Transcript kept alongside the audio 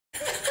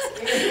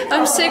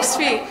I'm 6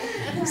 feet.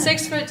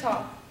 6 foot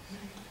tall.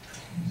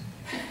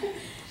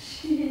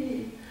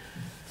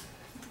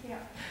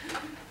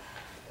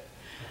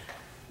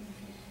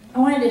 I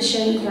wanted to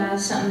show you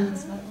guys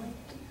something.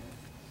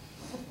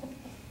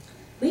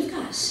 We've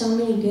got so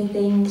many good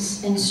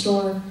things in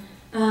store.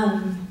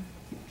 Man,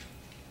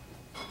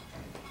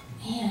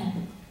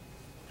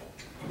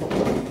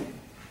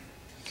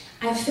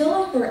 I feel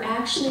like we're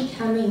actually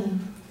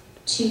coming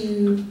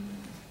to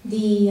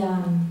the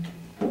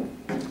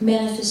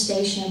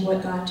manifestation of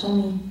what God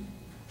told me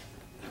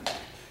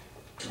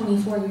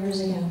 24 years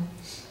ago.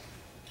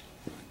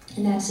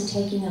 And that's the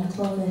taking of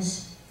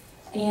Clovis.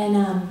 And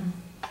I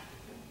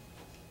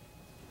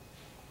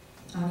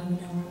don't even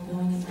know where I'm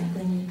going in my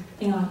thingy.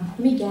 Hang on, let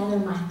me gather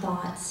my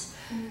thoughts.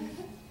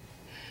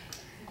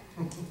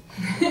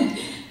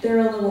 They're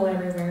a little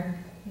everywhere.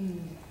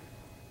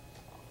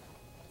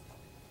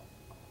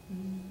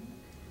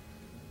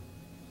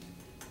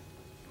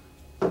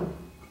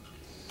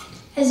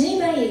 Has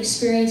anybody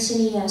experienced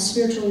any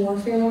spiritual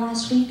warfare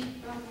last week?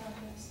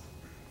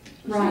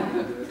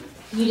 Right.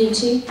 You did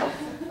too?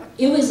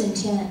 It was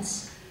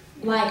intense.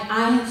 Like,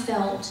 I have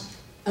felt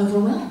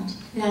overwhelmed.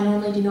 And I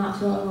normally do not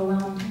feel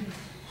overwhelmed.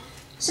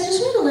 So I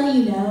just wanted to let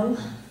you know,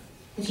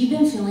 if you've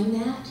been feeling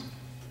that,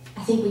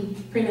 I think we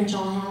pretty much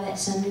all have at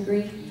some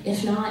degree.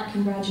 If not,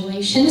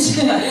 congratulations.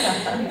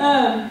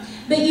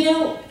 But you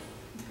know,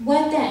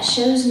 what that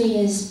shows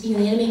me is, you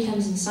know, the enemy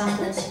comes in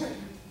cycles.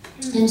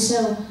 And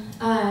so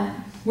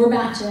we're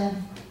about to,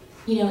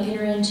 you know,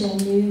 enter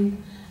into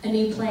a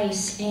new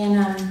place.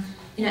 And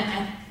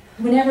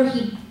whenever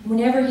he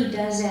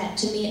does that,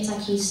 to me, it's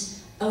like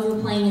he's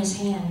overplaying his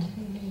hand.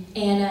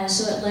 And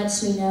so it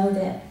lets me know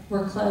that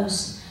we're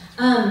close.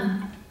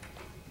 Can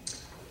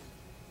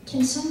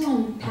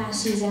someone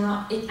pass these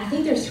out? I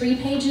think they're 3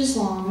 pages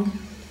long.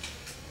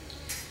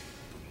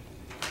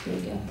 Here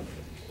we go.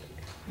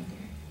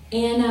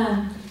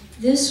 And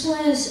this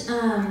was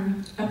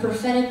a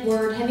prophetic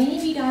word. Have any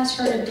of you guys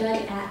heard of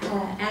Doug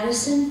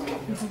Addison?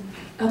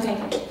 Okay.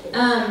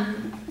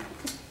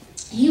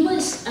 He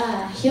was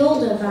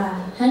healed of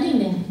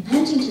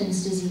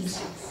Huntington's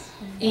disease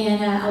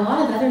and a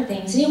lot of other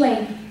things.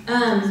 Anyway,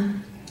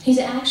 he's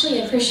actually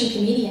a Christian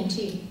comedian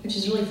too, which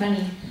is really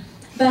funny.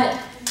 But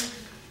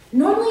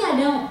normally I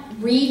don't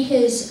read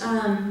his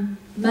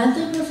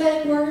monthly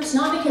prophetic words,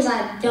 not because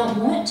I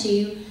don't want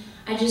to.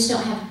 I just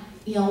don't have,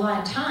 you know, a lot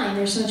of time.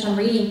 There's so much I'm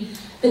reading.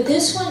 But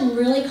this one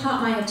really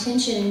caught my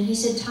attention, and he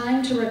said,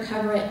 "Time to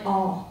recover it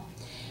all."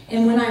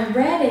 And when I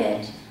read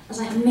it, I was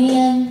like,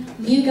 man,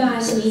 you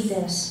guys need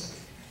this.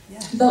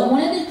 Yes. But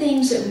one of the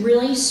things that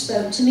really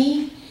spoke to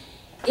me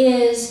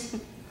is,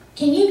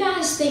 can you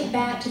guys think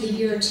back to the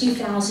year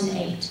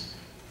 2008?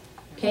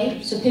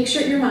 Okay, so picture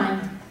it in your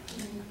mind.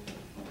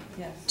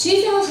 Yes.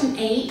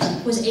 2008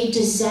 was a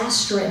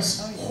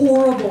disastrous,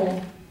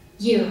 horrible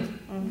year.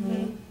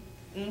 Mm-hmm.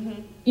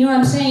 Mm-hmm. You know what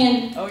I'm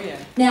saying? Oh, yeah.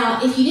 Now,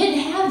 if you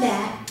didn't have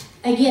that,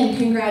 again,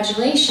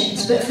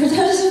 congratulations. But for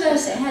those of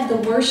us that had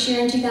the worst year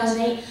in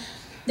 2008,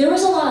 there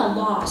was a lot of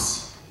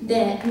loss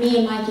that me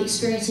and Mike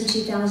experienced in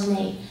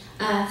 2008.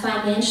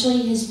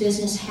 Financially, his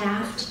business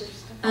halved.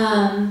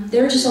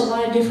 There were just a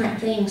lot of different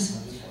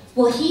things.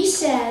 Well, he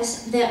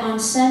says that on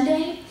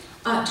Sunday,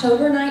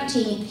 October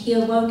 19th, he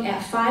awoke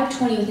at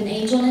 5:20 with an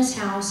angel in his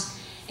house,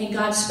 and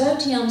God spoke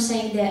to him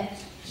saying that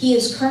he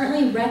is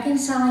currently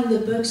reconciling the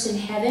books in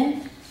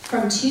heaven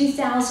from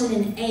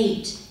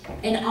 2008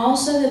 and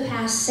also the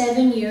past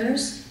 7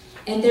 years,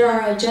 and there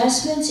are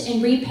adjustments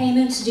and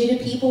repayments due to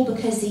people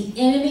because the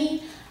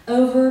enemy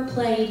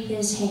overplayed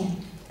his hand.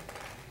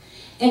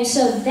 And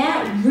so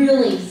that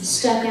really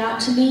stuck out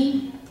to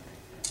me.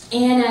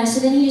 And so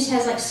then he just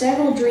has like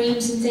several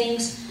dreams and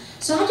things.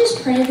 So I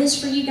just printed this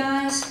for you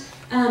guys.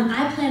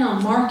 I plan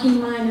on marking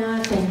mine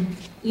up and,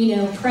 you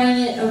know,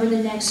 praying it over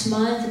the next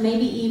month,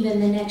 maybe even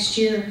the next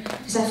year,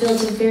 because I feel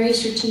it's a very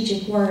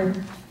strategic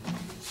word.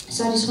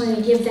 So I just wanted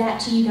to give that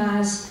to you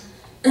guys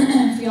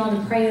for y'all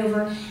to pray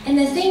over. And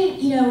the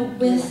thing, you know,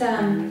 with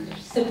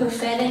the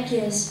prophetic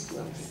is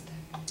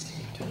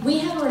we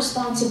have a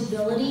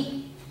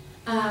responsibility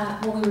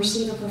when we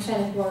receive a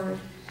prophetic word.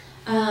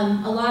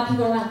 A lot of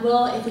people are like,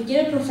 well, if we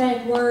get a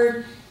prophetic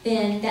word,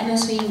 then that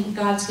must mean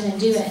God's going to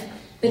do it.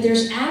 But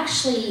there's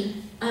actually,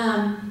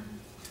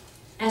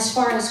 as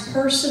far as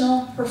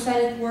personal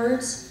prophetic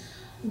words,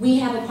 we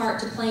have a part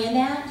to play in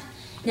that.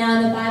 Now,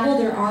 in the Bible,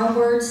 there are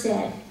words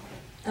that,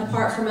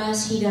 apart from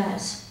us, he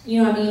does.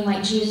 You know what I mean?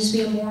 Like Jesus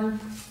being born,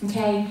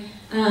 okay?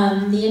 The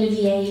end of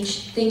the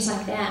age, things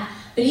like that.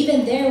 But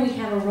even there, we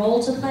have a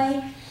role to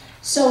play.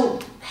 So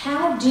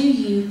how do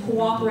you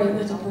cooperate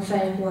with a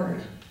prophetic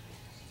word?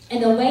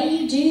 And the way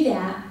you do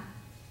that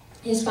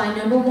is by,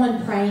 number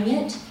one, praying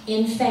it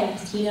in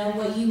faith. You know,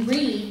 what you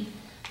read,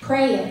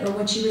 pray it, or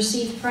what you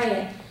receive, pray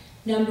it.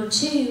 Number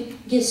two,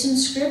 get some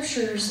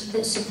scriptures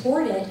that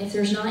support it, if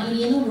there's not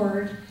any in the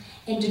Word,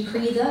 and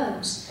decree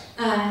those.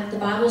 The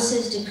Bible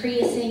says,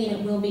 decree a thing and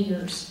it will be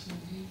yours.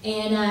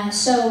 And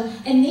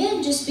and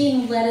then just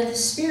being led of the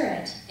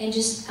Spirit and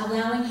just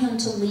allowing Him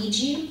to lead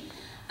you.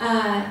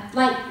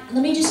 Like,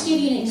 let me just give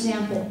you an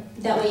example.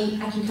 That way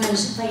I can kind of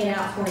just play it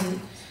out for you.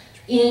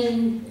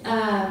 In,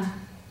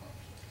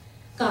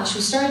 we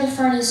started the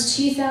furnace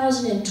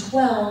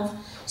 2012.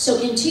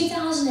 So in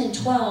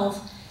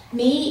 2012,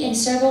 me and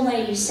several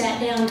ladies sat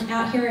down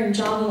out here in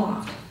Java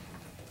Loft.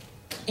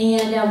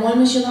 And one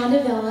was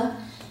Yolanda Villa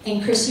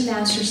and Christy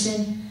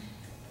Masterson.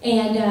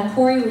 And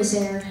Corey was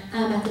there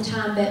at the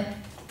time. But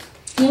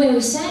anyway, we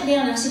sat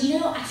down and I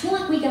said, I feel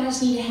like we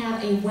guys need to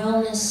have a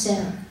wellness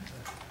center.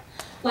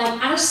 Like,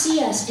 I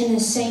see us in the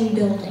same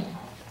building.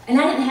 And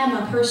I didn't have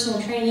my personal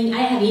training. I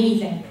didn't have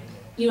anything.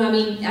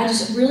 I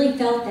just really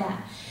felt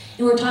that.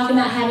 And we're talking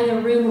about having a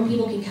room where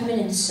people can come in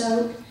and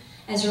soak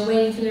as they're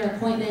waiting for their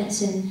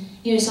appointments and,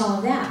 just all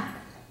of that.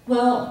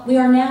 Well, we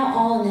are now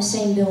all in the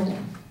same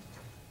building.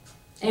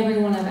 Every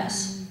one of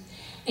us.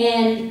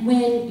 And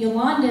when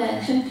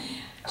Yolanda,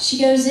 she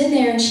goes in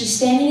there and she's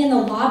standing in the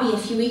lobby a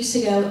few weeks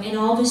ago, and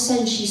all of a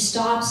sudden she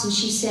stops and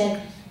she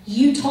said,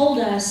 "You told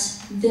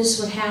us this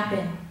would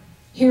happen.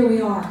 Here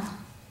we are."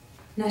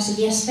 And I said,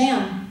 "Yes,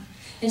 ma'am."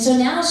 And so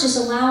now it's just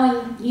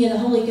allowing, the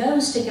Holy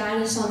Ghost to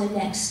guide us on the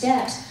next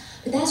steps.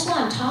 But that's what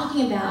I'm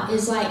talking about,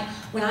 is like,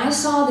 when I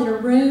saw that a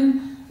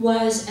room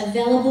was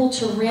available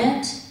to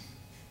rent,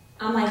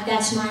 I'm like,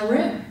 that's my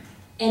room.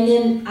 And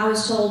then I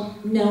was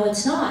told, no,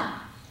 it's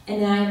not.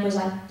 And then I was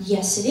like,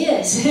 yes, it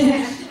is.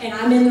 And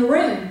I'm in the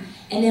room.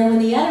 And then when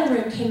the other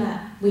room came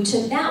up, we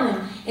took that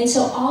one. And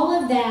so all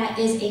of that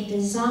is a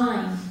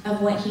design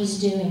of what he's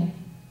doing.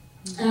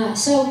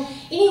 So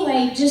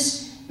anyway,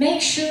 just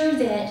make sure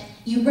that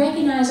you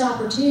recognize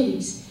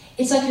opportunities.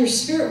 It's like your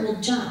spirit will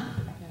jump.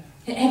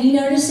 Have you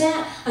noticed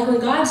that? Like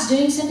when God's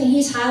doing something,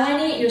 he's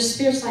highlighting it, your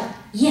spirit's like,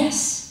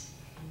 yes.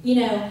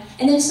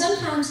 And then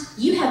sometimes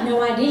you have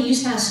no idea, you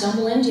just kind of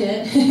stumble into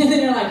it, and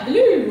then you're like,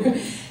 hello.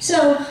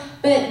 So,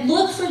 but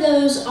look for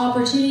those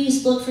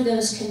opportunities, look for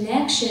those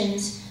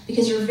connections,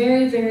 because you're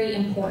very, very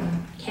important,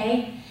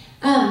 okay?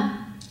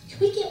 Can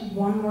we get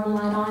one more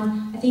light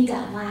on? I think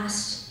that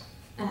last,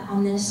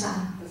 on this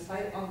side. This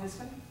light on this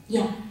one?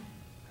 Yeah.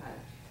 Got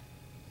it.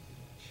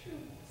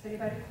 Is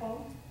anybody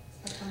cold?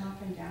 Does that come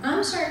up and down?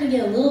 I'm starting to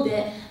get a little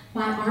bit,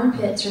 my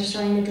armpits are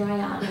starting to dry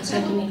out, and it's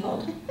making me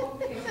cold.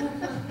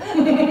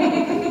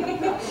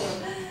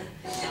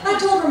 I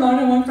told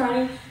Ramona one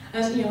Friday, I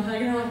was,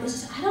 hugging her like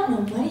this. I don't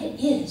know what it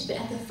is, but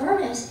at the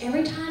furnace,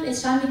 every time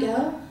it's time to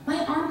go,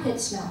 my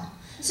armpits smell.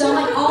 So I'm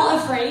like all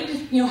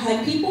afraid,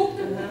 hug people.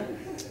 Have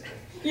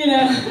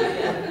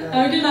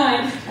a good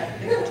night.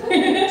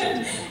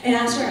 And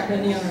I swear I put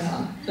the deodorant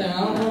on, so I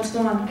don't know what's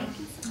going on.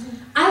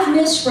 I've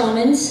missed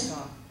Romans,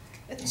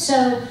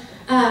 so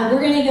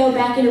we're going to go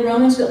back into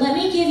Romans, but let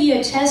me give you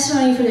a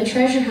testimony for the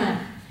treasure hunt.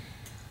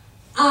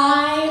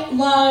 I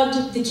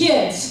loved the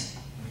kids.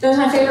 That was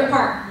my favorite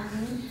part.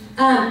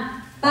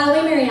 By the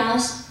way, Mary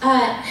Alice,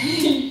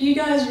 you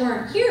guys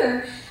weren't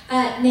here.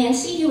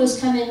 Nancy, who was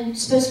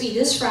supposed to be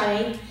this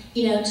Friday,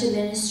 to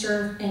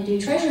minister and do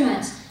treasure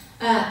hunts,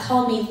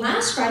 called me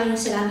last Friday and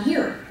said, "I'm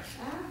here."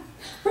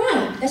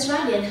 Right, that's what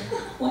I did.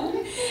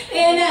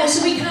 And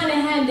so we kind of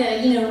had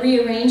to,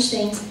 rearrange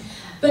things.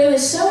 But it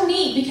was so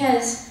neat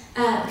because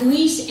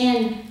Luis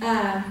and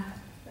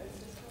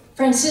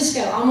Francisco,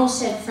 I almost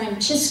said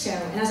Francisco,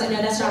 and I was like,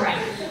 no, that's not right.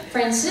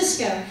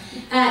 Francisco.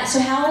 So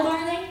how old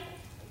are they?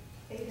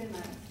 8 and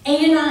 9. 8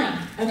 and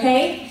 9,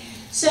 okay?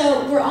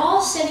 So we're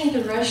all sitting at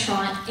the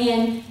restaurant,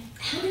 and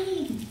how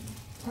many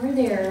were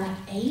there?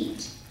 Like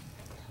 8?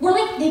 We're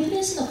like, they put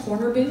us in the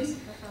corner booth.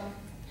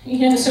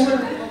 So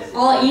we're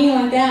all eating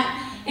like that.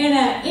 And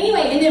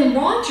anyway, and then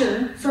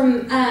Roger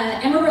from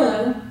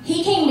Amarillo,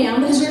 he came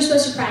down because we were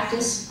supposed to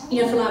practice,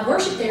 for live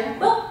worship there.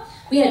 Well,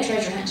 we had a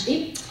treasure hunt,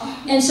 Steve.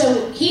 And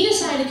so he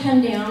decided to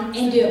come down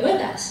and do it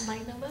with us.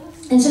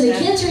 And so the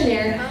kids were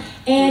there.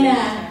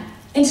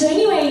 And so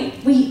anyway,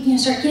 we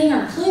start getting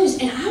our clues.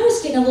 And I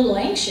was getting a little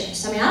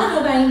anxious. I mean, I don't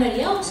know about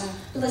anybody else,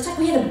 but it's like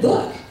we had a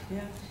book,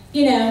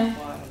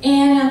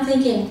 And I'm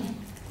thinking,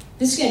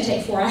 this is going to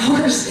take 4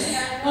 hours.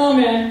 Oh,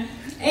 man.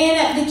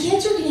 And the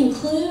kids were getting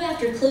clue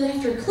after clue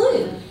after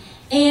clue.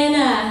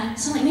 And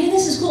so I'm like, man,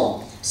 this is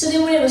cool. So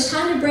then when it was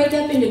time to break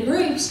up into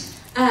groups,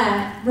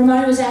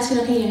 Ramona was asking,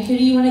 okay, who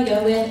do you want to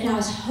go with? And I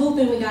was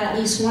hoping we got at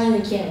least one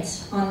of the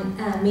kids on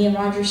me and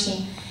Roger's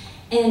team.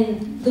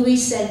 And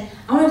Louise said,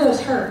 I want to go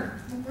with her.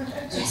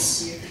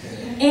 Yes.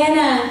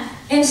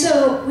 And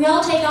so we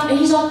all take off, and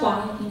he's all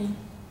quiet,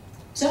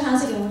 So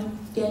how's it going?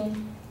 Good.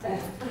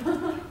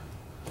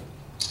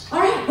 All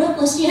right, well,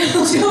 let's go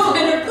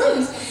find our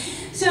clues.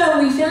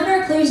 So we found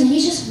our clues, and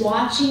he's just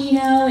watching,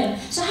 and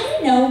so I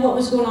didn't know what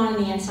was going on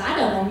the inside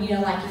of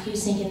him, like if he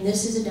was thinking,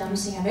 this is the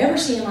dumbest thing I've ever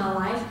seen in my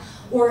life,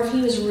 or if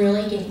he was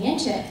really getting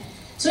into it.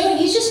 So anyway,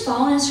 he's just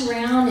following us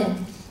around,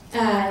 and,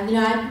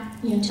 I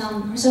tell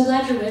him, I'm so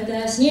glad you're with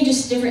us, and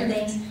just different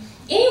things.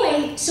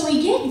 Anyway, so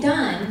we get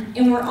done,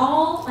 and we're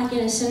all like in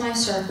a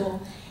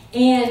semicircle,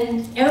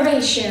 and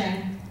everybody's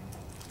sharing.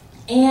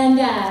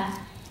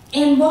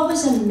 And what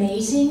was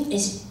amazing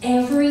is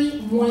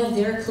every one of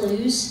their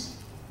clues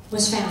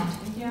was found.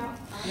 Yeah.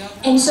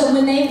 And so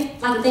when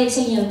they'd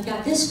say,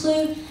 got this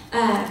clue,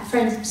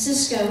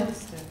 Francisco,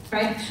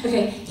 right?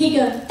 Okay, he'd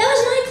go, that was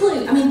my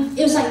clue. I mean,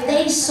 it was like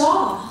they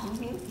saw,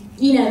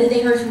 that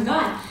they heard from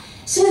God.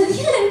 So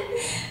then,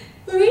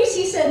 Luis,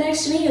 he sat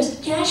next to me, he goes,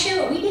 can I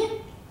share what we did?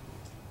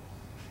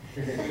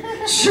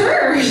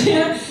 Sure,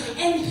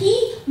 And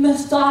he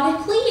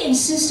methodically and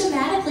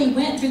systematically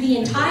went through the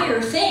entire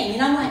thing.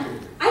 And I'm like,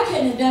 I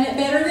couldn't have done it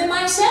better than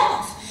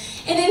myself.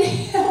 And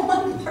then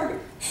one part,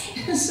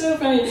 it was so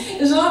funny.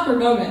 It was an awkward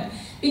moment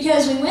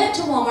because we went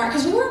to Walmart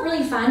because we weren't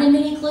really finding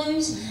many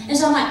clues. And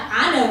so I'm like,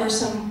 I know where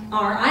some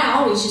are. I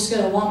always just go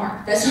to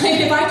Walmart. That's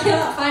like, if I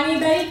cannot find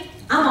anybody,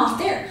 I'm off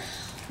there.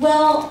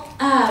 Well,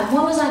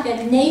 one was like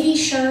a navy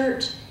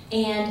shirt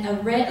and a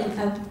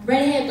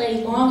redhead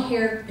lady, long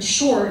hair,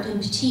 short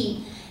and petite,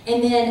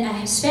 and then a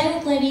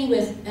Hispanic lady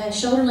with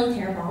shoulder-length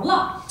hair, blah,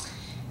 blah.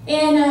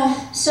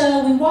 And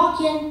so we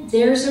walk in,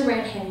 there's a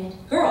redheaded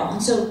girl.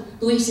 And so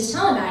Luis is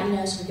telling about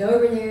it, so we go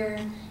over there,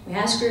 we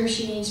ask her if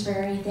she needs for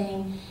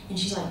anything, and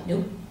she's like,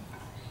 nope.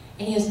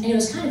 And it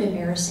was kind of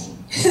embarrassing.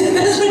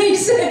 That's what he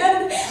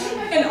said,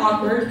 and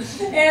awkward.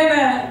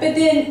 And but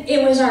then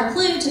it was our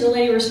clue to the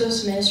lady we're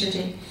supposed to minister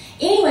to.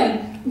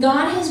 Anyway,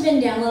 God has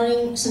been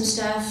downloading some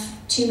stuff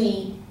to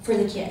me for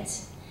the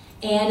kids.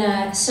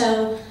 And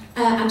so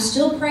I'm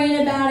still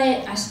praying about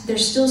it.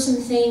 There's still some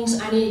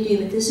things I need to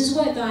do, but this is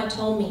what God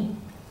told me.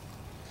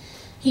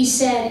 He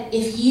said,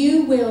 if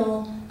you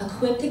will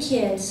equip the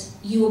kids,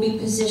 you will be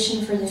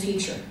positioned for the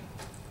future.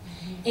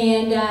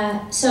 And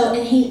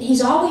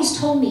he's always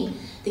told me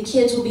the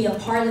kids will be a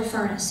part of the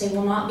furnace. They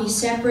will not be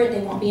separate. They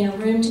won't be in a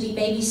room to be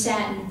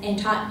babysat and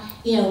taught,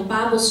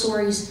 Bible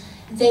stories.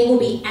 They will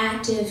be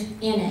active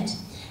in it.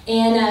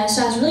 And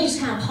so I was really just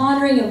kind of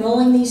pondering and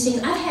rolling these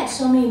things. I've had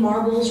so many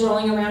marbles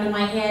rolling around in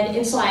my head.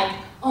 It's like,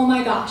 oh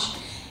my gosh.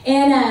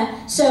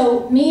 And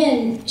so me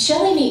and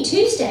Shelly meet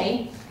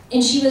Tuesday,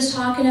 and she was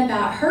talking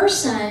about her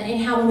son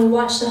and how when we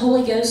watched the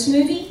Holy Ghost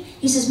movie,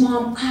 he says,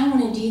 Mom, I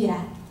want to do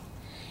that.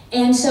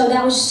 And so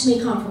that was just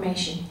me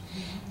confirmation.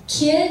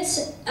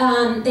 Kids,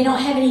 they don't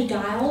have any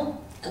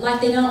guile. Like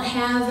they don't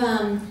have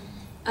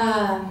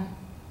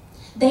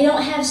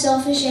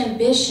selfish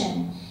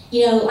ambition.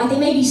 Like they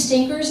may be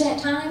stinkers at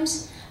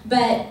times,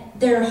 but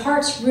their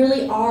hearts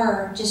really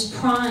are just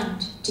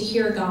primed to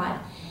hear God.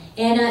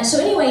 And so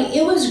anyway,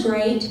 it was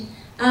great.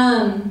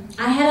 I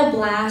had a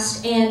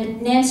blast,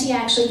 and Nancy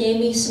actually gave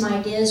me some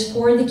ideas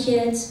for the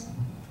kids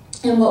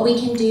and what we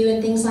can do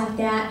and things like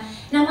that.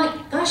 And I'm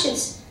like, gosh,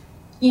 it's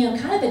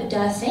kind of a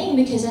duh thing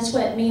because that's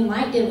what me and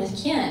Mike did with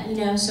Kent,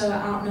 so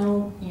I don't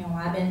know,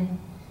 I've been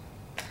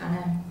kind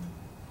of,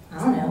 I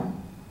don't know.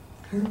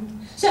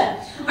 So,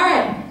 all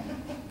right,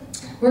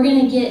 we're going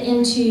to get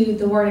into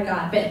the Word of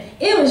God, but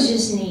it was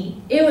just neat.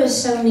 It was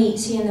so neat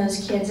seeing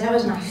those kids. That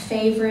was my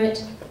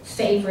favorite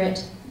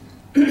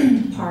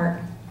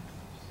part.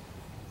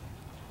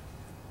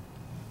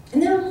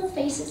 And their little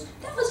faces,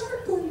 that was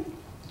our glue.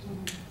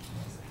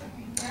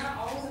 Yeah,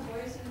 all the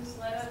voices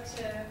led up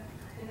to,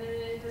 and then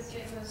it was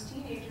getting those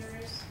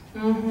teenagers.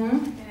 Mm-hmm.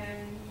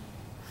 And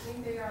I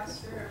think they got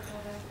spiritual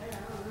right there,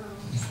 I don't know.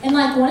 And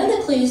like one of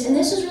the clues, and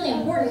this was really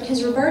important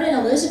because Roberta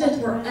and Elizabeth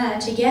were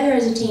together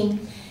as a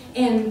team,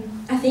 and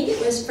I think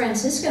it was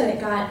Francisco that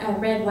got a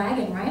red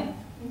wagon, right?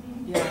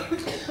 Yeah.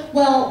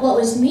 Well, what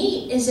was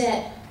neat is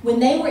that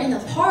when they were in the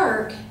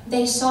park,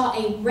 they saw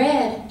a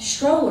red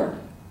stroller.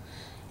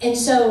 And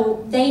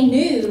so they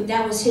knew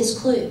that was his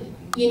clue,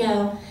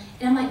 And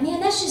I'm like, man,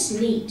 that's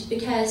just neat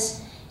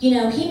because, he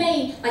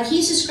may, like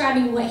he's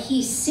describing what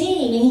he's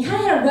seeing and he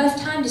kind of had a rough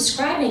time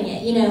describing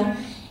it,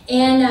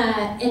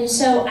 And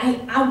so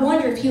I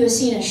wonder if he was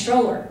seeing a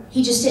stroller.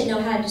 He just didn't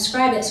know how to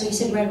describe it, so he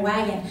said red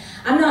wagon.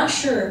 I'm not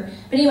sure.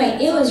 But anyway,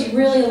 it was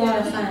really a lot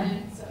of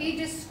fun. He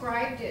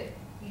described it.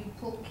 You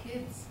pull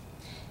kids.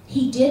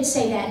 He did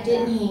say that,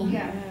 didn't he?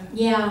 Yeah.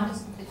 Yeah.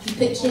 He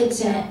put kids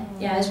in it.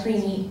 Yeah, it was pretty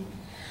neat.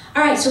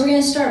 All right, so we're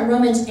going to start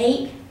Romans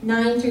 8,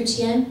 9 through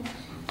 10.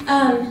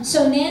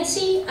 So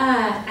Nancy,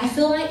 I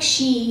feel like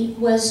she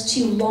was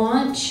to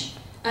launch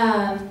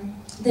the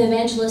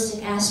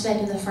evangelistic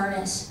aspect of the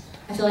furnace.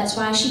 I feel that's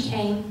why she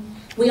came.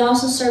 We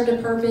also served a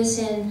purpose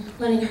in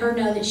letting her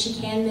know that she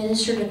can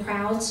minister to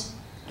crowds.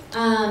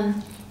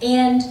 And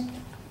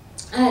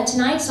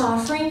tonight's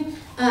offering,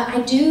 I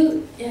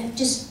do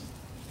just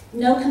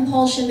no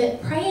compulsion,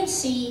 but pray and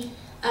see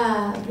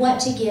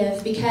what to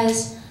give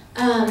because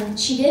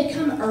she did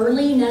come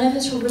early. None of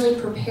us were really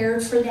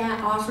prepared for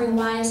that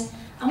offering-wise.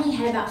 I only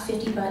had about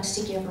 $50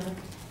 to give her,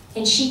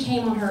 and she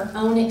came on her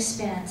own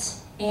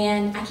expense,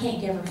 and I can't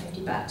give her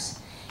 $50.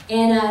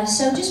 And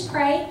so just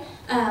pray.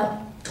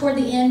 Toward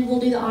the end, we'll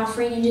do the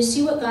offering and just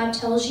see what God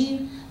tells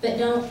you, but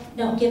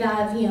don't give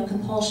out of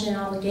compulsion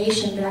and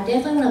obligation. But I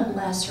definitely want to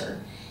bless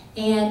her.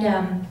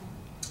 And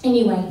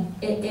anyway,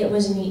 it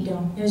was a neat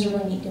deal. It was a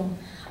really neat deal.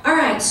 All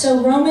right,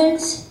 so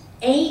Romans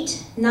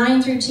 8,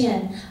 9 through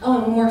 10. Oh,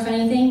 and one more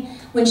funny thing.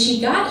 When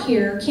she got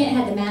here, Kent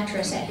had the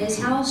mattress at his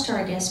house to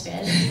our guest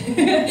bed.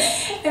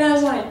 And I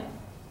was like,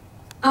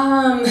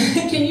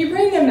 can you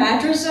bring the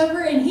mattress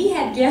over? And he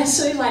had guests,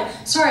 so he's like,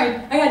 sorry,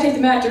 I gotta take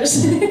the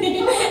mattress.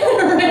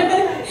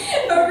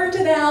 Over to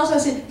into the house. I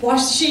said,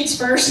 wash the sheets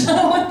first. I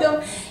don't want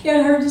them,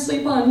 her to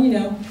sleep on,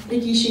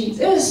 leaky sheets.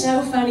 It was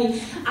so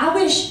funny. I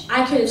wish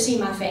I could have seen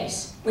my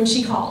face when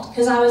she called,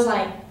 because I was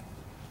like,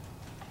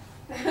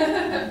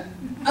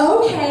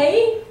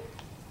 okay.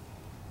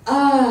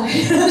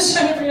 I was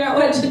trying to figure out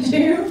what to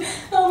do.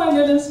 Oh my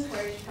goodness.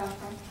 Where did you come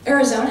from?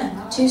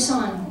 Arizona,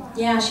 Tucson.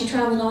 Yeah, she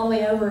traveled all the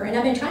way over, and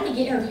I've been trying to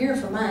get her here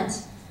for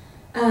months.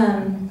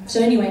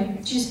 So anyway,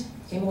 she just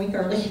came a week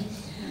early.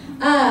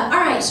 All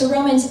right, so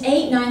Romans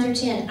 8, 9 through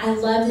 10. I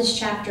love this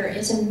chapter.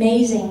 It's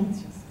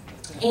amazing.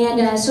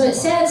 And so it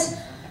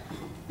says,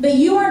 but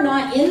you are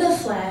not in the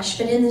flesh,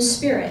 but in the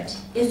Spirit,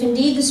 if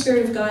indeed the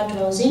Spirit of God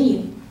dwells in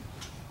you.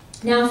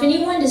 Now, if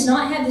anyone does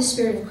not have the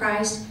Spirit of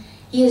Christ,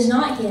 he is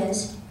not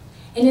his.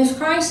 And if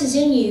Christ is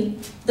in you,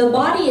 the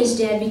body is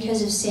dead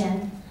because of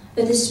sin,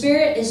 but the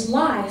Spirit is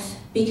life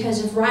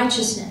because of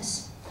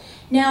righteousness.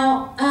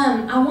 Now,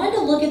 I wanted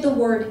to look at the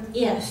word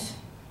if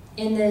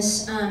in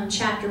this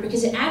chapter,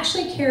 because it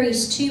actually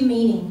carries two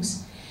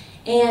meanings.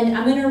 And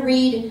I'm going to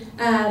read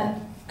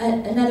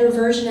another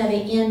version of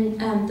it in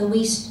the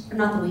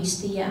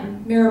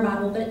Mirror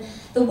Bible. But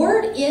the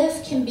word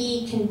if can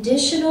be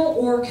conditional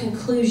or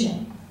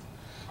conclusion.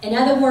 In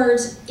other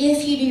words,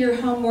 if you do your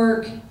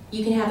homework,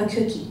 you can have a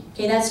cookie.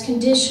 Okay, that's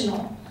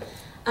conditional.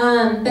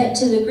 But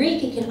to the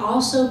Greek, it can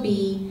also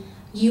be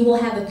you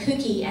will have a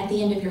cookie at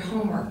the end of your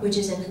homework, which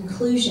is a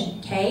conclusion,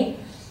 okay?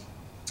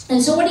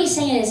 And so what he's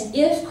saying is,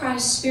 if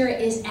Christ's Spirit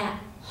is at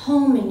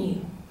home in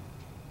you,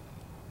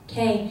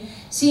 okay?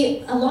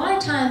 See, a lot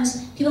of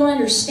times people don't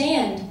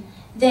understand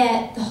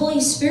that the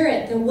Holy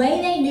Spirit, the way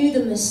they knew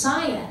the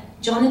Messiah,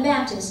 John the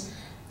Baptist,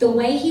 the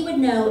way he would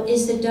know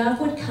is the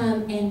dove would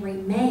come and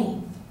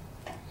remain.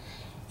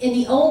 In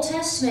the Old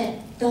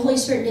Testament, the Holy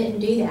Spirit didn't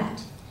do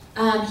that.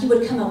 He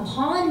would come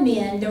upon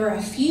men. There were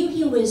a few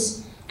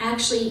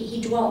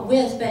he dwelt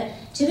with, but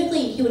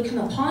typically he would come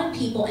upon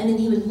people and then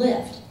he would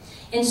lift.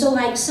 And so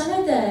like some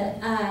of the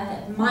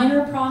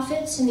minor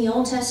prophets in the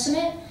Old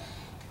Testament,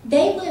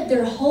 they lived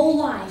their whole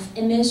life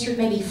and ministered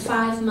maybe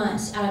 5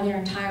 months out of their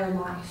entire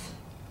life,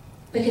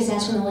 because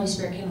that's when the Holy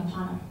Spirit came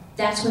upon them.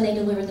 That's when they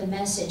delivered the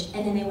message,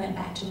 and then they went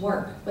back to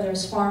work, whether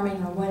it's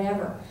farming or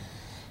whatever.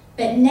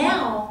 But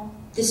now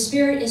the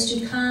Spirit is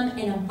to come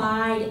and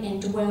abide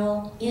and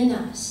dwell in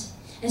us.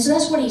 And so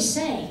that's what he's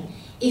saying.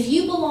 If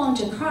you belong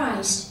to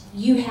Christ,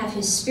 you have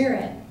his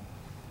Spirit.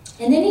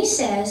 And then he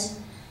says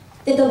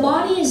that the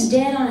body is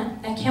dead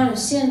on account of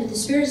sin, but the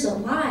Spirit is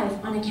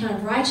alive on account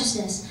of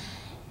righteousness.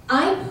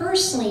 I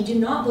personally do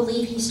not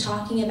believe he's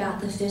talking about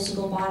the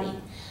physical body,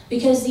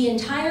 because the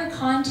entire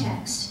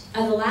context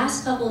of the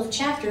last couple of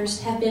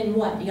chapters have been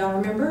what? Do y'all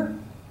remember?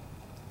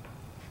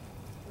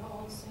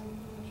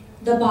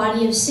 The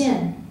body of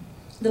sin,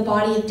 the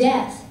body of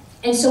death.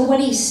 And so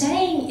what he's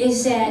saying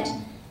is that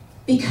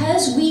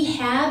because we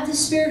have the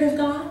Spirit of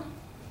God,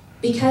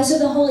 because of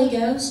the Holy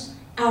Ghost,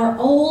 our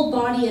old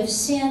body of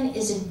sin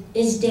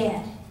is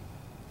dead.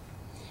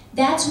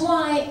 That's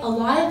why a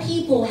lot of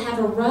people have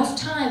a rough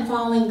time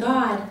following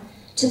God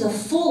to the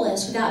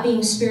fullest without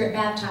being Spirit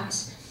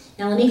baptized.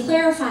 Now let me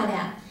clarify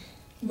that.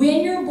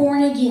 When you're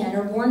born again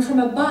or born from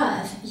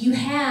above,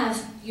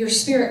 your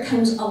spirit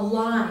comes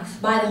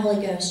alive by the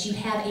Holy Ghost. You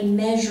have a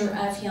measure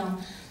of him,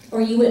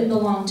 or you wouldn't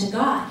belong to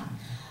God.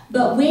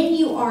 But when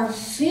you are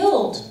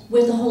filled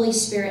with the Holy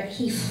Spirit,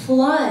 he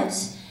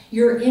floods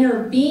your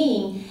inner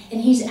being,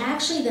 and he's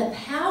actually the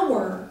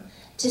power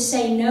to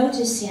say no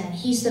to sin.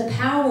 He's the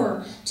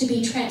power to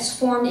be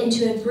transformed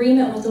into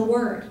agreement with the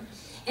Word.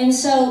 And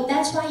so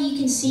that's why you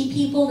can see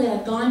people that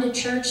have gone to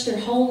church their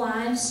whole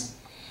lives.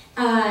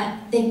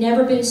 They've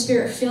never been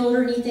Spirit-filled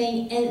or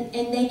anything,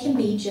 and they can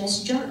be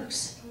just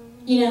jerks.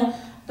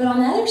 But on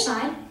the other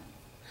side,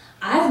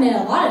 I've met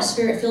a lot of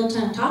Spirit-filled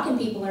tongue-talking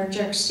people that are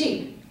jerks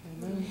too.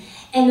 Amen.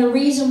 And the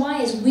reason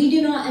why is we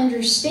do not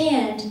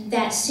understand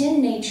that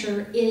sin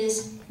nature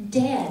is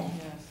dead.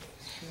 Yes.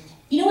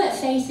 You know what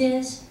faith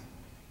is?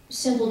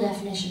 Simple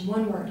definition,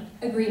 one word: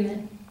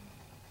 agreement.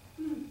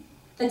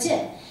 That's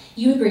it.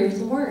 You agree with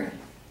the Word.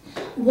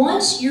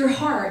 Once your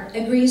heart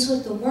agrees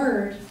with the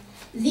Word,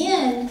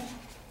 then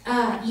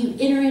you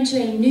enter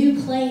into a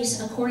new place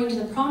according to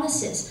the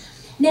promises.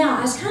 Now,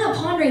 I was kind of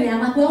pondering that.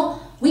 I'm like,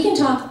 well, we can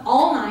talk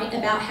all night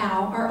about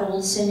how our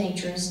old sin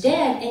nature is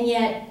dead, and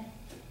yet,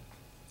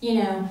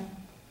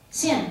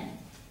 sin.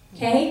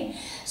 Okay?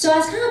 So I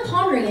was kind of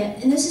pondering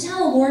it, and this is how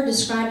the Lord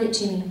described it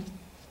to me.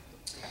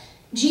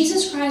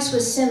 Jesus Christ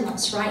was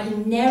sinless, right? He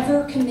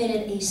never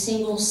committed a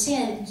single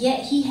sin,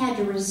 yet he had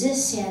to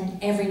resist sin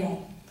every day.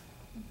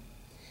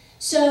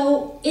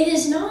 So it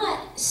is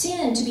not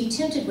sin to be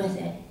tempted with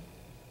it.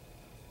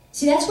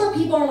 See, that's where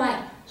people are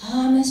like,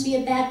 oh, I must be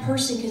a bad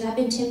person because I've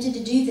been tempted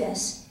to do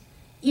this.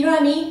 You know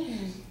what I mean?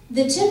 Mm-hmm.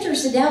 The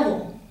tempter's the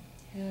devil.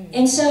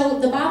 And so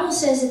the Bible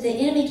says that the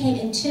enemy came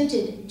and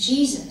tempted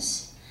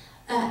Jesus.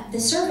 The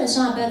servant's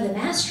not above the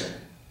master,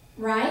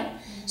 right?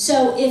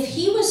 So if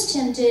he was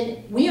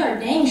tempted, we are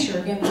dang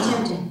sure going to be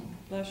tempted.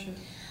 Bless you.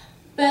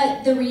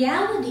 But the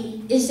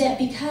reality is that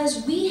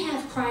because we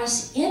have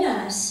Christ in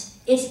us,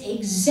 it's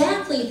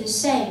exactly the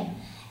same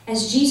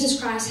as Jesus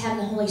Christ having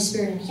the Holy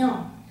Spirit in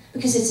him,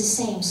 because it's the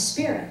same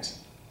Spirit.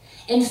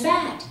 In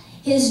fact,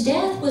 his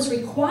death was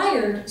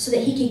required so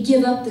that he could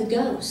give up the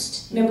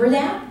ghost. Remember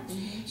that?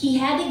 He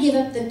had to give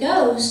up the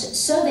ghost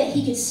so that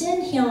he could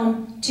send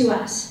him to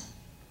us.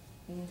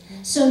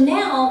 So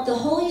now the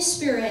Holy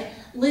Spirit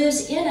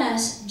lives in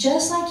us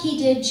just like he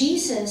did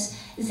Jesus.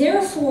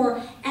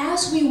 Therefore,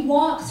 as we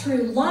walk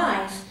through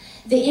life,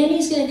 the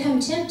enemy's going to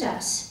come tempt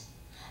us.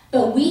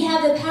 But we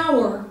have the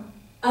power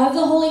of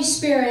the Holy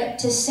Spirit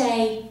to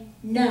say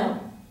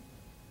no.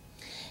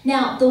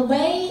 Now, the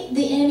way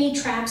the enemy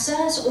traps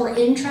us or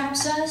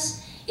entraps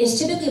us is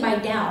typically by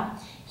doubt.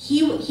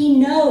 He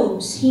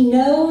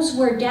knows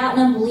where doubt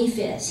and unbelief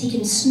is. He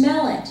can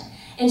smell it.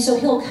 And so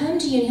he'll come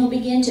to you and he'll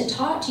begin to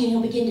talk to you and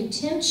he'll begin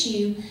to tempt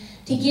you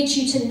to get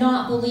you to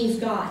not believe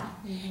God.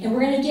 And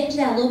we're going to get into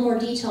that in a little more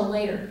detail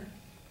later.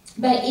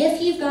 But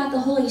if you've got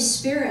the Holy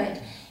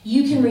Spirit,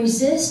 you can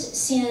resist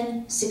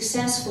sin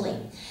successfully.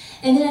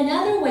 And then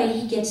another way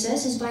he gets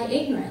us is by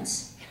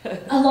ignorance.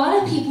 A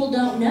lot of people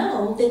don't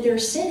know that they're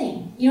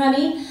sinning. You know what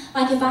I mean?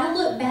 Like if I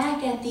look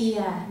back at the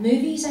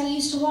movies I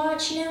used to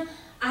watch,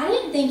 I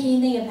didn't think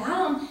anything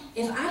about them.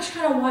 If I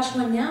try to watch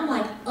one now, I'm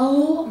like,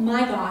 oh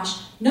my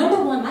gosh.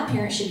 Number one, my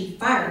parents should be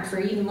fired for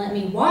even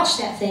letting me watch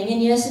that thing.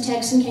 And yes, the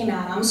Texan came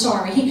out. I'm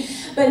sorry.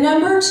 But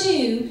number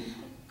two,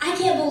 I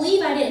can't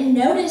believe I didn't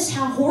notice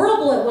how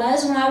horrible it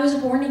was when I was a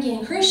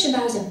born-again Christian,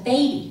 but I was a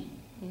baby.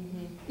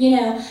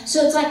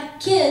 So it's like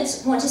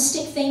kids want to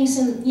stick things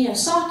in,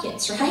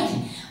 sockets,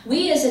 right?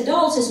 We as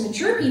adults, as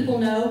mature people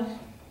know,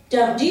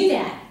 don't do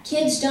that.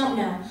 Kids don't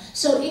know.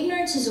 So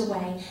ignorance is a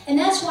way. And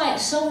that's why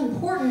it's so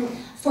important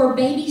for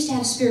babies to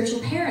have spiritual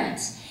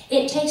parents.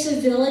 It takes a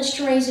village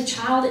to raise a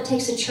child. It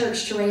takes a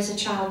church to raise a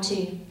child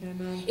too.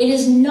 Amen. It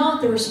is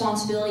not the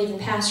responsibility of the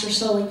pastor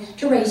solely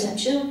to raise up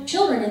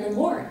children in the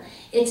Lord.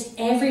 It's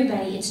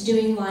everybody. It's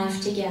doing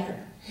life together.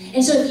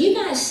 And so if you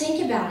guys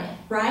think about it,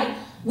 right?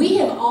 We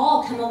have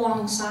all come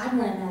alongside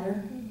one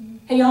another.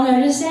 Have y'all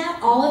noticed that?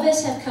 All of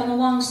us have come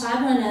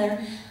alongside one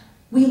another.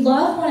 We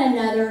love one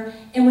another,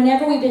 and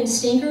whenever we've been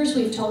stinkers,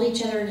 we've told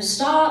each other to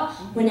stop.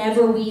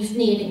 Whenever we've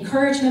needed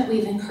encouragement,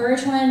 we've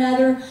encouraged one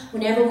another.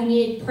 Whenever we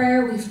needed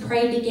prayer, we've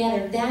prayed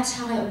together. That's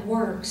how it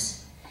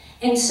works.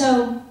 And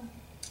so,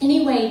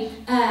 anyway,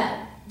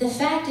 the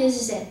fact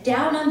is that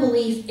doubt and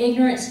unbelief,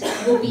 ignorance,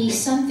 will be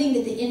something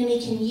that the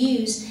enemy can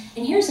use.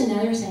 And here's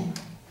another thing.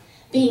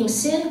 Being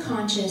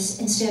sin-conscious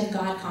instead of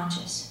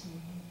God-conscious.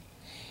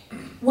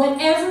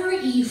 Whatever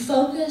you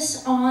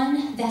focus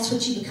on, that's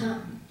what you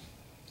become.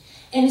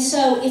 And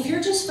so if you're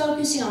just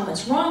focusing on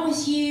what's wrong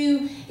with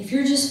you, if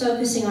you're just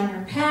focusing on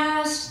your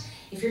past,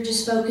 if you're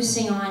just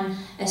focusing on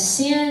a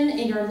sin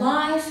in your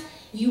life,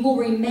 you will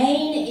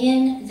remain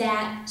in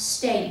that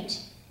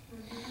state.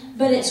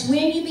 But it's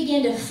when you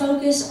begin to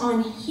focus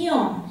on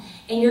Him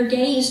and your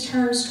gaze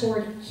turns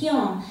toward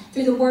Him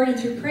through the Word and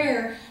through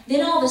prayer,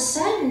 then all of a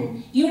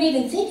sudden, you don't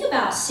even think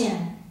about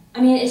sin. I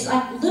mean, it's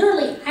like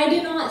literally, I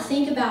do not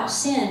think about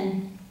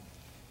sin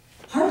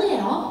hardly at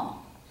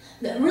all.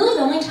 Really,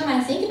 the only time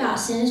I think about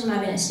sin is when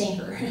I've been a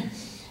stinker. And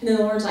then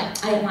the Lord's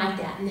like, I didn't like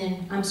that, and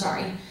then I'm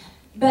sorry.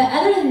 But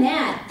other than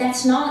that,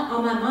 that's not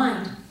on my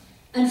mind.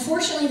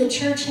 Unfortunately, the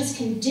church has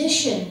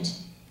conditioned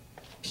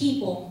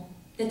people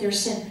that they're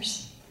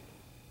sinners.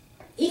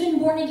 Even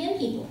born-again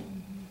people.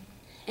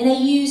 And they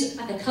use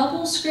like a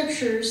couple of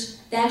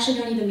scriptures that actually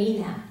don't even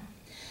mean that.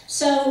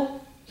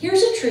 So,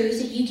 here's a truth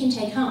that you can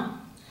take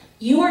home.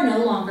 You are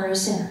no longer a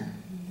sinner.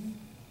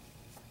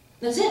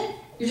 That's it.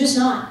 You're just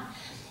not.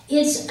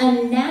 It's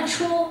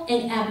unnatural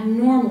and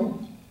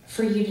abnormal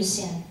for you to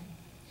sin.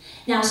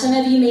 Now, some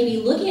of you may be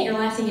looking at your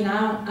life thinking,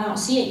 I don't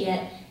see it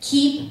yet.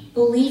 Keep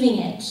believing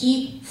it.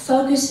 Keep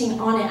focusing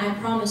on it. I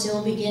promise it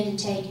will begin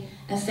to take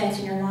effect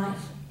in your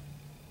life.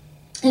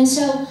 And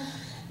so,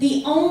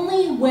 the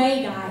only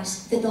way,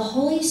 guys, that the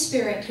Holy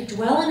Spirit could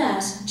dwell in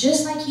us,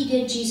 just like He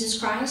did Jesus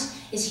Christ,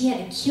 is He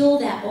had to kill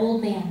that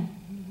old man.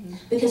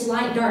 Because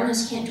light and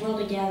darkness can't dwell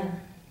together.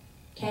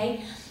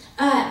 Okay?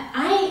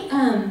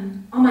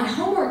 On my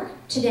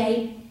homework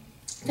today,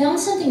 found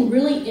something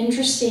really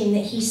interesting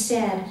that he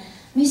said.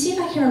 Let me see if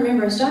I can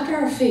remember. It's Dr.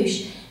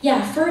 Harfouche.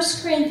 Yeah,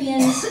 1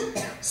 Corinthians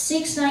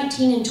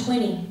 6:19 and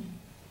 20.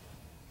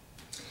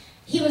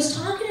 He was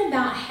talking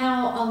about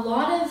how a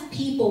lot of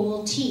people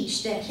will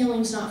teach that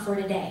healing's not for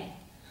today.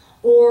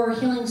 Or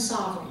healing's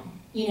sovereign,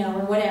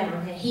 or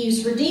whatever. That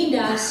He's redeemed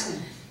us,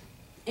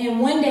 and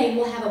one day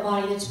we'll have a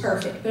body that's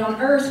perfect. But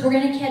on earth, we're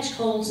going to catch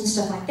colds and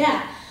stuff like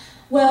that.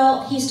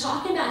 Well, he's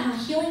talking about how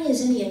healing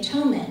is in the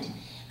atonement.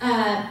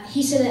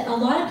 He said that a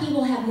lot of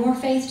people have more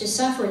faith to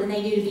suffer than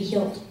they do to be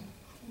healed.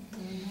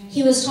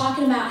 He was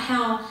talking about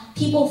how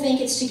people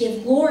think it's to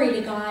give glory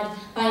to God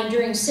by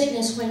enduring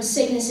sickness when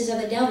sickness is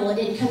of the devil. It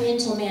didn't come in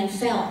until man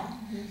fell.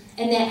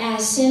 And that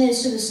as sin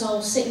is to the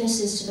soul, sickness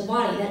is to the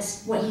body.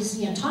 That's what he's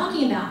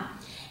talking about.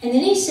 And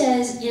then he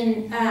says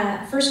in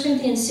 1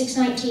 Corinthians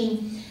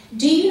 6:19,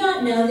 do you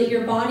not know that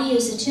your body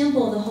is the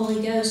temple of the Holy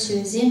Ghost who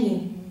is in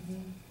you,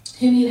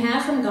 whom you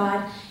have from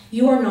God?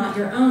 You are not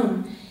your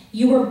own.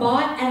 You were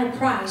bought at a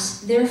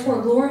price.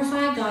 Therefore,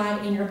 glorify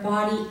God in your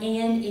body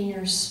and in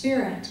your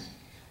spirit,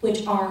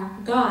 which are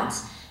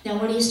God's. Now,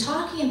 what he's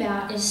talking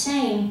about is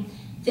saying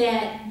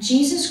that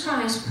Jesus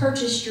Christ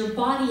purchased your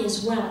body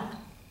as well.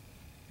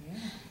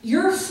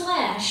 Your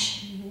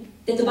flesh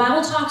that the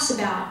Bible talks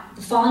about,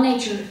 the fallen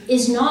nature,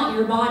 is not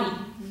your body.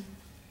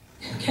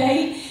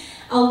 Okay?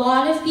 A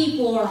lot of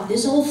people are like,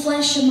 this old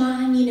flesh of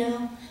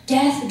mine,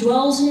 death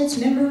dwells in its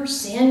members,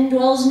 sin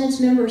dwells in its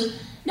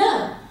members.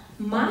 No,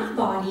 my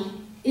body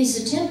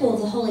is the temple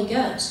of the Holy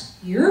Ghost.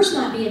 Yours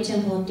might be a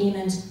temple of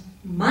demons.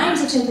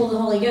 Mine's a temple of the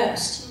Holy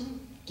Ghost.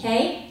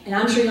 Okay? And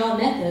I'm sure y'all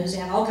met those. They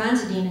have all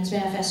kinds of demons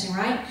manifesting,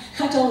 right?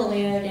 I told Aaliyah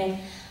the other day,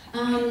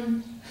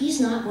 he's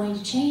not going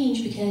to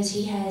change because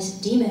he has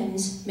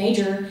demons,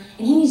 major,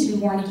 and he needs to be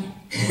born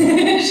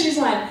again. She's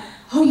like,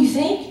 oh, you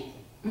think?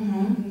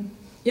 Mm-hmm.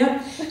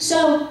 Yep.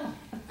 So,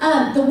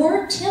 the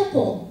word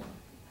temple,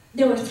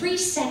 there were 3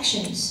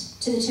 sections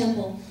to the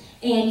temple.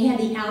 And you had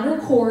the outer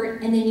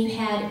court, and then you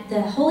had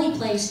the holy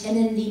place, and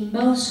then the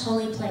most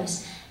holy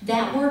place.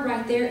 That word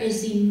right there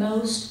is the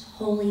most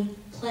holy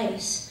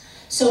place.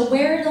 So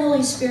where the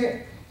Holy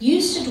Spirit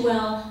used to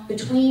dwell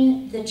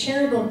between the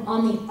cherubim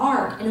on the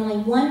ark, and only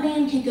one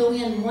man could go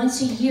in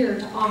once a year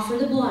to offer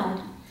the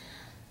blood,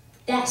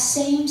 that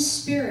same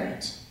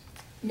Spirit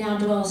now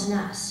dwells in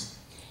us.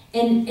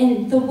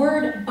 And the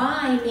word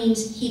buy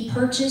means he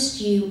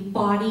purchased you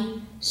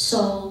body,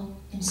 soul,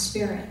 and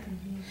spirit.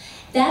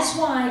 That's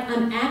why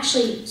I'm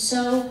actually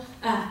so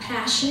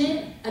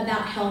passionate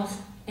about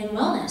health and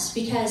wellness,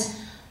 because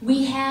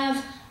we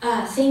have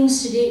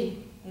things to do.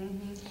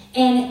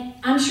 And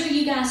I'm sure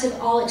you guys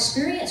have all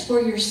experienced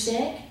where you're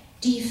sick.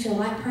 Do you feel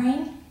like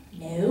praying?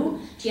 No.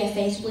 Do you have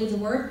faith to believe the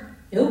word?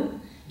 Nope.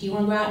 Do you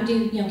want to go out and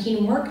do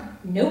kingdom work?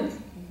 Nope.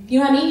 You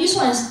know what I mean? You just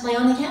want to lay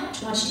on the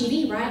couch, watch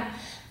TV, right?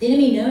 The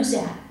enemy knows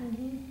that.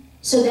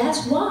 So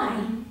that's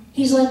why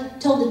he's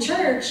told the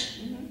church,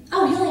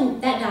 oh, healing,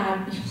 that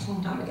died a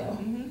long time ago.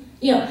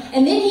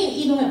 And then he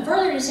even went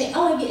further to say,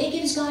 oh, it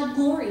gives God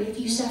glory if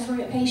you suffer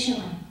it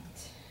patiently.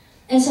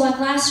 And so like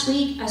last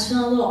week, I was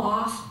feeling a little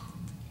off.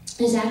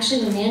 It was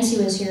actually when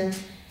Nancy was here.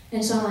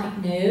 And so I'm like,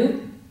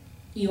 no,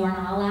 you are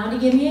not allowed to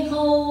give me a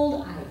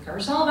cold. I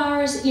curse all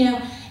viruses,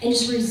 and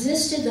just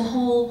resisted the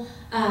whole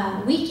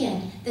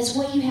weekend. That's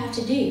what you have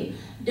to do.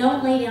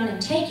 Don't lay down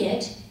and take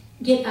it.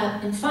 Get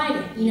up and fight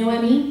it. You know what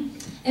I mean?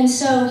 And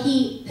so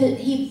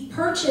he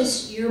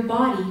purchased your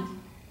body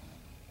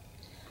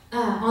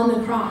on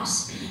the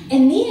cross.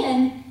 And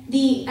then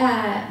the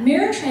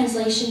Mirror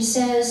translation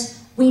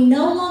says, we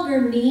no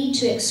longer need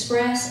to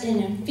express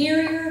an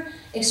inferior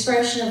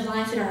expression of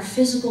life in our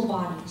physical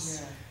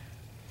bodies.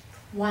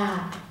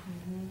 Wow.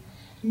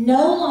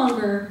 No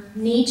longer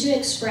need to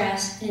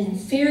express an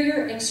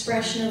inferior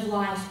expression of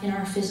life in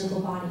our physical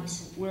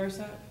bodies. Where is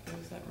that?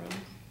 Where is that, Romans?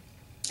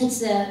 It's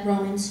the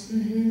Romans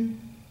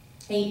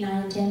 8,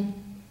 9, and 10.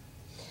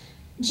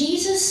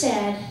 Jesus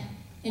said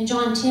in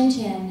John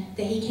 10:10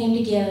 that he came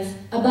to give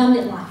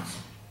abundant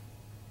life.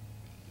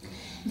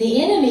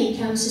 The enemy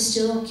comes to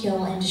steal,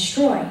 kill, and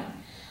destroy.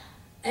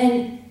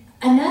 And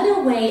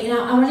another way, and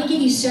I want to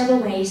give you several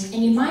ways,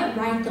 and you might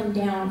write them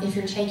down if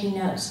you're taking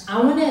notes. I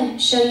want to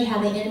show you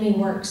how the enemy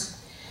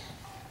works.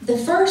 The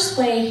first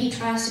way he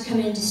tries to come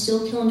in to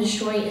steal, kill, and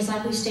destroy is,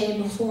 like we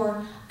stated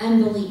before,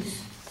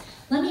 unbelief.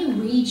 Let me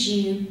read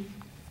you,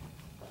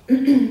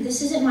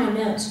 this isn't my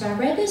notes, but I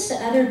read this the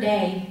other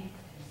day,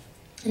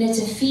 and it's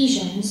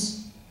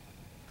Ephesians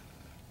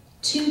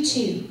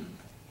 2:2.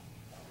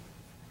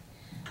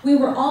 We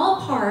were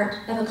all part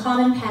of a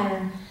common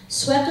pattern,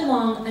 swept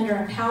along under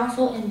a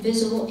powerful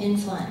invisible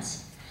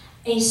influence,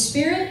 a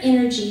spirit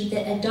energy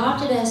that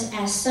adopted us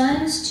as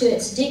sons to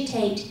its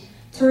dictate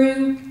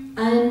through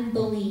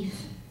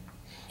unbelief.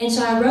 And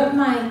so I wrote in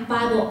my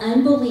Bible,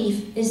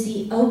 unbelief is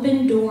the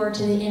open door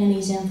to the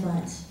enemy's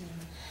influence.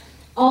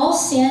 All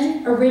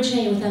sin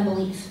originated with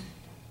unbelief.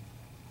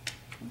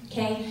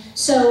 Okay?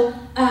 So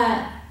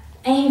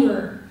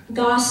anger,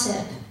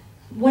 gossip,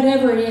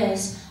 whatever it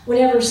is,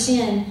 whatever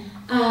sin,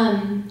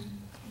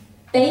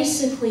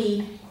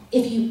 basically,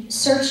 if you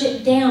search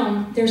it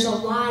down, there's a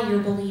lie you're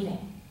believing.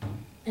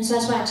 And so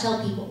that's why I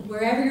tell people,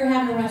 wherever you're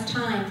having a rough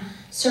time,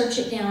 search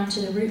it down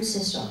to the root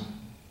system.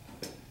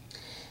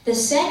 The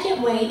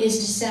second way is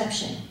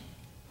deception.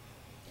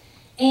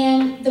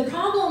 And the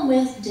problem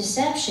with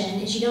deception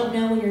is you don't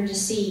know when you're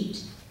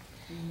deceived.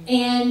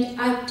 And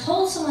I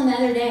told someone the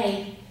other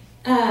day,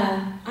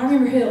 I don't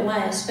remember who it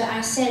was, but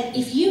I said,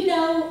 if you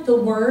know the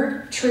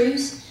word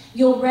truth,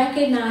 you'll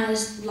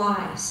recognize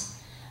lies.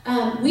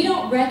 We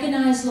don't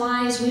recognize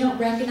lies, we don't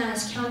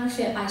recognize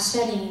counterfeit by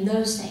studying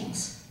those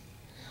things.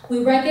 We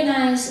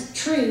recognize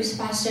truth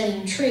by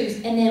studying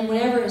truth, and then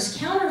whatever is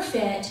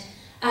counterfeit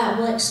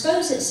will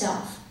expose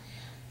itself.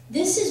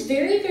 This is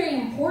very, very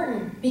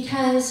important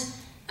because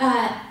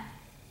I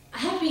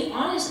have to be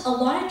honest, a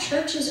lot of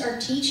churches are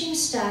teaching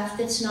stuff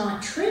that's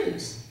not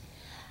truth,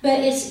 but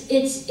it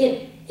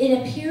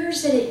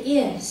appears that it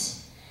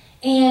is.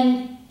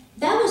 And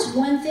that was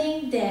one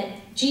thing that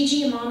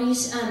Gigi and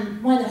Mommy's,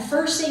 one of the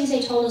first things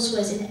they told us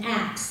was in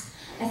Acts.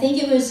 I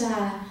think it was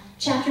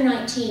chapter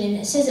 19,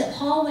 and it says that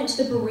Paul went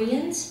to the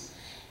Bereans,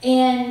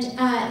 and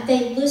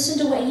they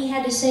listened to what he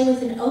had to say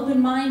with an open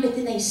mind, but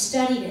then they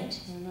studied it.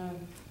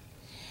 Amen.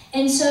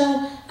 And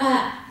so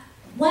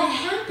what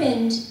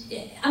happened,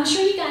 I'm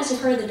sure you guys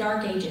have heard of the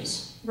Dark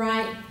Ages,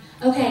 right?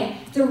 Okay,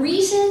 the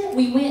reason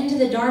we went into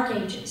the Dark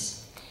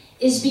Ages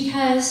is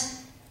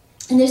because,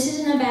 and this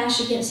isn't a bash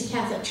against the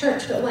Catholic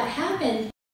Church, but what happened